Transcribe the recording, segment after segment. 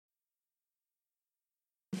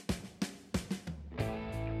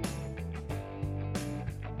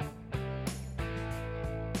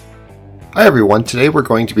Hi everyone, today we're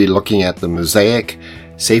going to be looking at the MOSAIC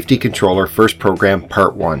Safety Controller First Program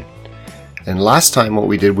Part 1. And last time what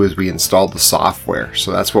we did was we installed the software.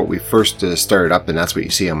 So that's what we first started up, and that's what you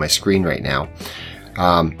see on my screen right now.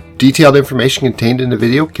 Detailed information contained in the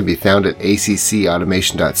video can be found at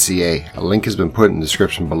accautomation.ca. A link has been put in the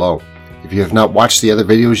description below. If you have not watched the other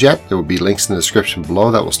videos yet, there will be links in the description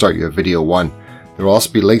below that will start you at video 1. There will also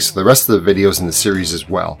be links to the rest of the videos in the series as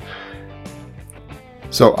well.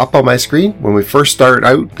 So up on my screen, when we first start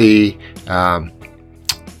out the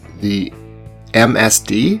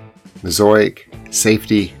MSD, MOSAIC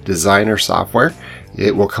Safety Designer software,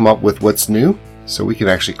 it will come up with what's new, so we can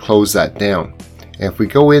actually close that down. And if we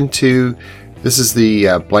go into, this is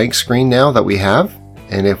the blank screen now that we have,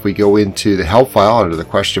 and if we go into the help file under the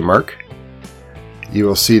question mark, you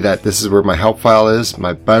will see that this is where my help file is, my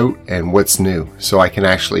about, and what's new. So I can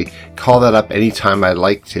actually call that up anytime I'd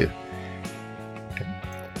like to.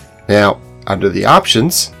 Now, under the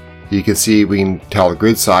options, you can see we can tell the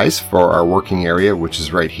grid size for our working area, which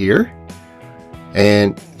is right here.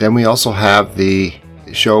 And then we also have the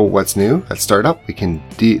show what's new at startup. We can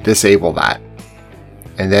disable that.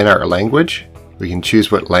 And then our language, we can choose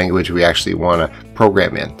what language we actually want to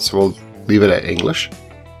program in. So we'll leave it at English.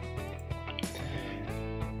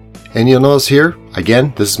 And you'll notice here,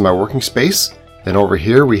 again, this is my working space. Then over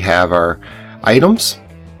here we have our items,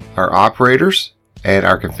 our operators, and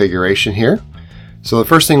our configuration here. So the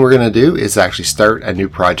first thing we're going to do is actually start a new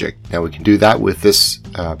project. Now we can do that with this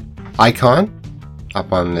icon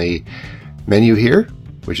up on the menu here,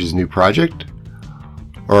 which is new project,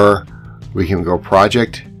 or we can go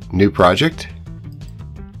project, new project.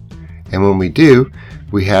 And when we do,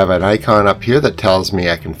 we have an icon up here that tells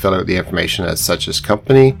me I can fill out the information as such as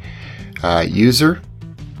company, user.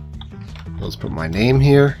 Let's put my name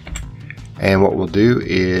here. And what we'll do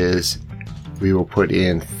is we will put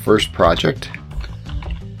in first project,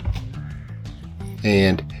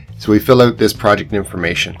 and so we fill out this project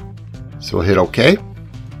information. So we'll hit OK,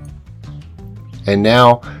 and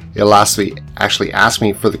now it'll actually ask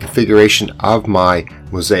me for the configuration of my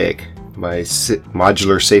MOSAIC, my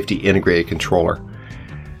modular safety integrated controller.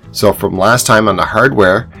 So from last time on the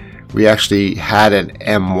hardware, we actually had an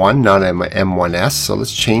M1, not an M1S. So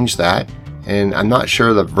let's change that, and I'm not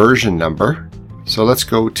sure the version number. So let's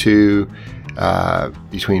go to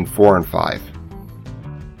between 4 and 5.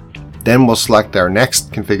 Then we'll select our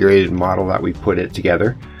next configured model that we put it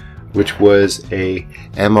together, which was a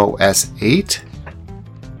MOS8,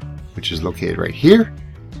 which is located right here.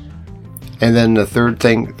 And then the third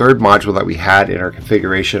module that we had in our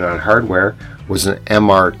configuration on hardware was an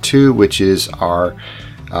MR2, which is our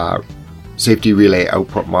safety relay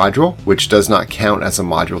output module, which does not count as a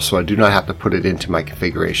module, so I do not have to put it into my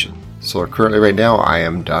configuration. So currently right now I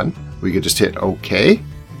am done. We could just hit OK,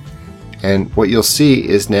 and what you'll see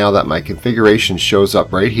is now that my configuration shows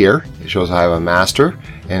up right here. It shows I have a master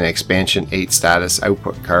and an expansion 8 status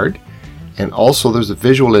output card, and also there's a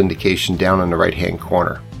visual indication down in the right hand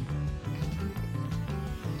corner.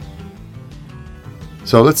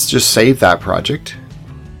 So let's just save that project,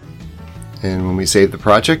 and when we save the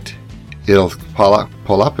project, it'll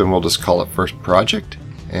pull up and we'll just call it first project,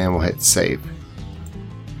 and we'll hit save.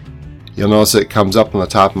 You'll notice it comes up on the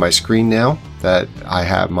top of my screen now that I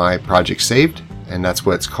have my project saved, and that's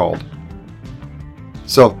what it's called.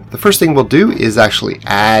 So the first thing we'll do is actually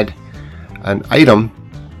add an item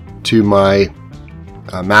to my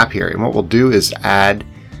map here, and what we'll do is add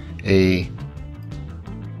a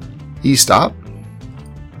e-stop,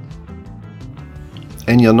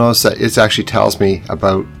 and you'll notice that it actually tells me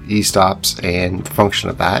about e-stops and the function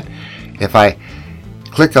of that. If I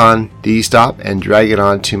click on the e-stop and drag it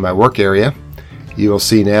onto my work area, you will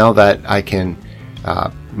see now that I can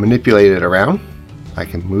manipulate it around. I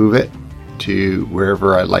can move it to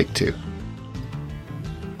wherever I'd like to.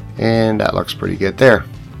 And that looks pretty good there.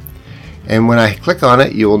 And when I click on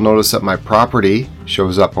it, you will notice that my property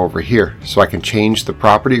shows up over here. So I can change the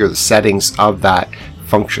property or the settings of that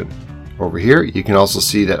function. Over here, you can also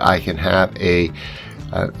see that I can have an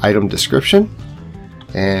item description,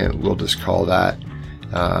 and we'll just call that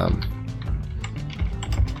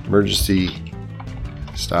emergency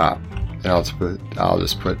stop, and I'll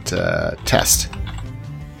just put test,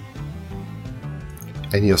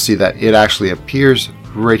 and you'll see that it actually appears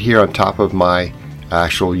right here on top of my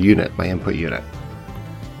actual unit, my input unit.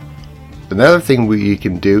 Another thing we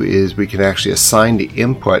can do is we can actually assign the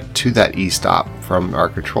input to that e-stop from our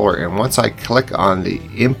controller, and once I click on the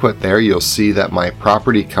input there, you'll see that my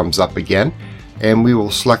property comes up again, and we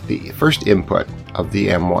will select the first input of the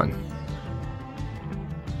M1,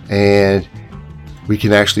 and we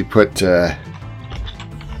can actually put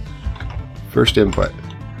first input.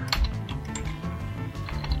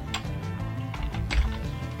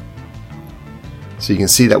 So you can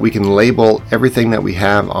see that we can label everything that we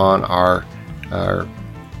have on our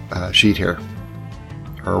sheet here,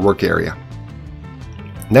 our work area.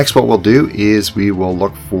 Next, what we'll do is we will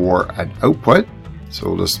look for an output. So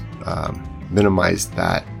we'll just minimize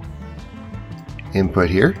that input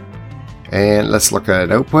here. And let's look at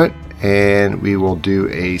an output, and we will do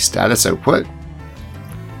a status output.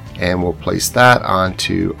 And we'll place that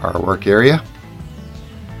onto our work area.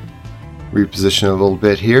 Reposition it a little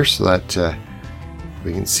bit here so that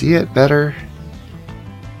we can see it better.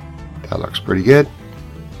 That looks pretty good.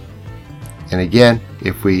 And again,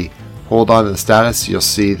 if we hold on to the status, you'll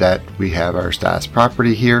see that we have our status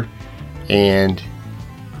property here. And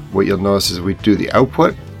what you'll notice is we do the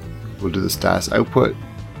output. We'll do the status output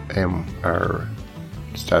and our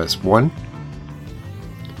status 1.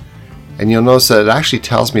 And you'll notice that it actually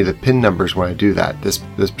tells me the pin numbers when I do that. This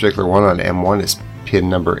particular one on M1 is pin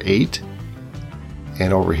number 8.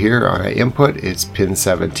 And over here on our input, it's pin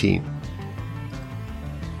 17.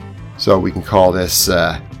 So we can call this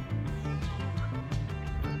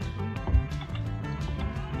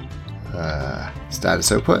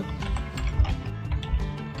status output.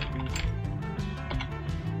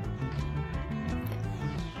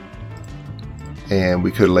 And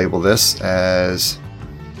we could label this as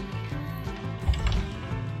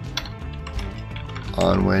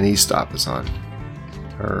on when e-stop is on,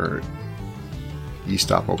 or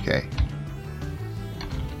e-stop OK.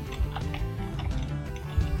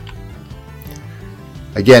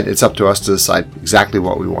 Again, it's up to us to decide exactly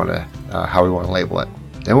what we want to, how we want to label it.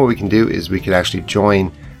 Then what we can do is we can actually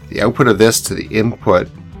join the output of this to the input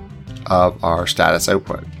of our status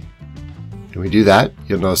output. When we do that,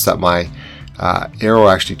 you'll notice that my arrow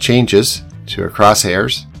actually changes to a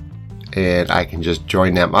crosshairs, and I can just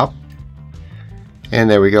join them up. And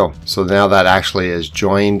there we go. So now that actually has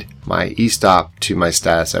joined my e-stop to my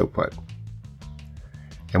status output.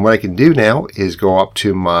 And what I can do now is go up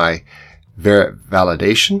to my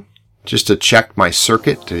validation just to check my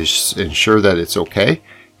circuit to ensure that it's okay.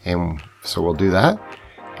 And so we'll do that.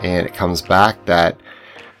 And it comes back that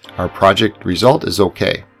our project result is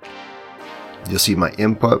okay. You'll see my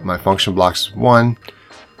input, my function blocks 1.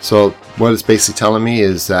 So what it's basically telling me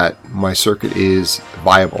is that my circuit is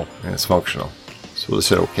viable and it's functional. So we'll just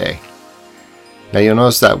hit OK. Now you'll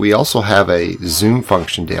notice that we also have a zoom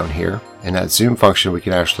function down here, and that zoom function we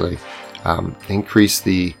can actually increase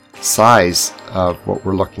the size of what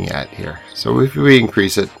we're looking at here. So if we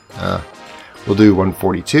increase it, we'll do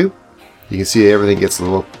 142. You can see everything gets a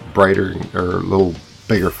little brighter or a little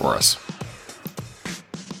bigger for us.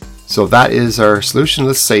 So that is our solution.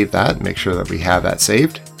 Let's save that, make sure that we have that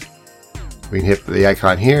saved. We can hit the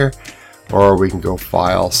icon here, or we can go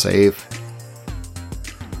File, Save.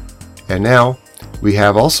 And now we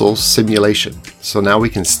have also simulation. So now we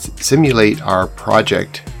can simulate our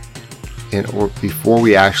project before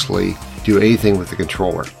we actually do anything with the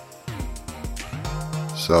controller.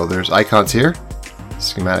 So there's icons here,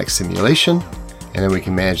 schematic simulation, and then we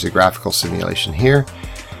can manage the graphical simulation here.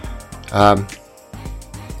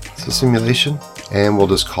 So simulation, and we'll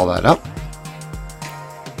just call that up.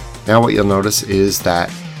 Now what you'll notice is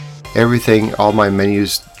that everything, all my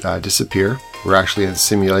menus disappear. We're actually in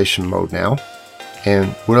simulation mode now.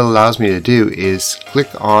 And what it allows me to do is click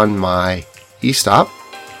on my e-stop.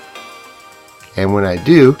 And when I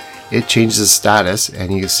do, it changes the status,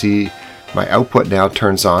 and you can see my output now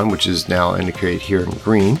turns on, which is now indicated here in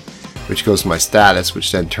green, which goes to my status,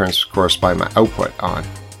 which then turns, of course, by my output on.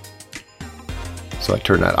 So I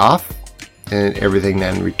turn that off, and everything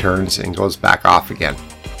then returns and goes back off again.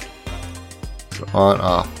 So on,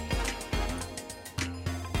 off.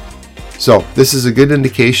 So this is a good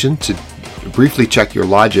indication to briefly check your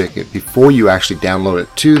logic before you actually download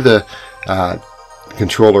it to the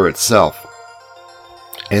controller itself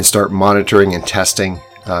and start monitoring and testing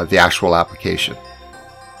the actual application.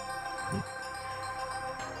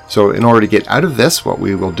 So in order to get out of this, what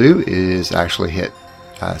we will do is actually hit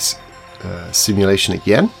simulation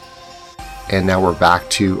again, and now we're back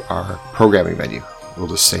to our programming menu. We'll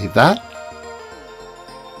just save that.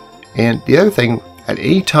 And the other thing, at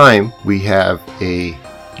any time we have a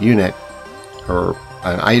unit or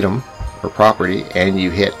an item or property and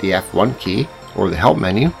you hit the F1 key or the help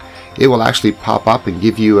menu, it will actually pop up and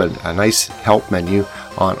give you a nice help menu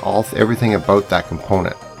on everything about that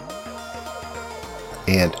component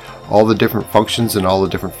and all the different functions and all the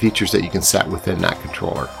different features that you can set within that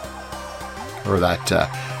controller or that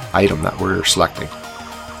item that we're selecting.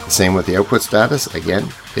 The same with the output status. Again,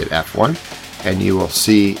 hit F1 and you will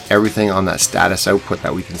see everything on that status output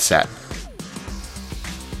that we can set.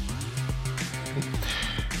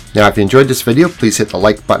 Now, if you enjoyed this video, please hit the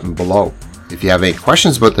like button below. If you have any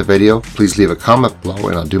questions about the video, please leave a comment below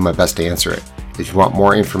and I'll do my best to answer it. If you want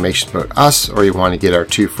more information about us, or you want to get our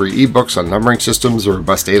 2 free ebooks on numbering systems or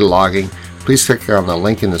robust data logging, please click on the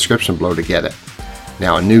link in the description below to get it.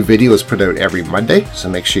 Now, a new video is put out every Monday, so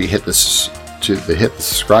make sure you hit the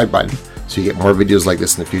subscribe button so you get more videos like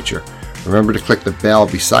this in the future. Remember to click the bell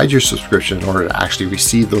beside your subscription in order to actually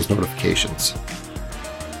receive those notifications.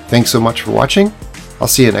 Thanks so much for watching. I'll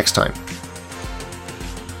see you next time.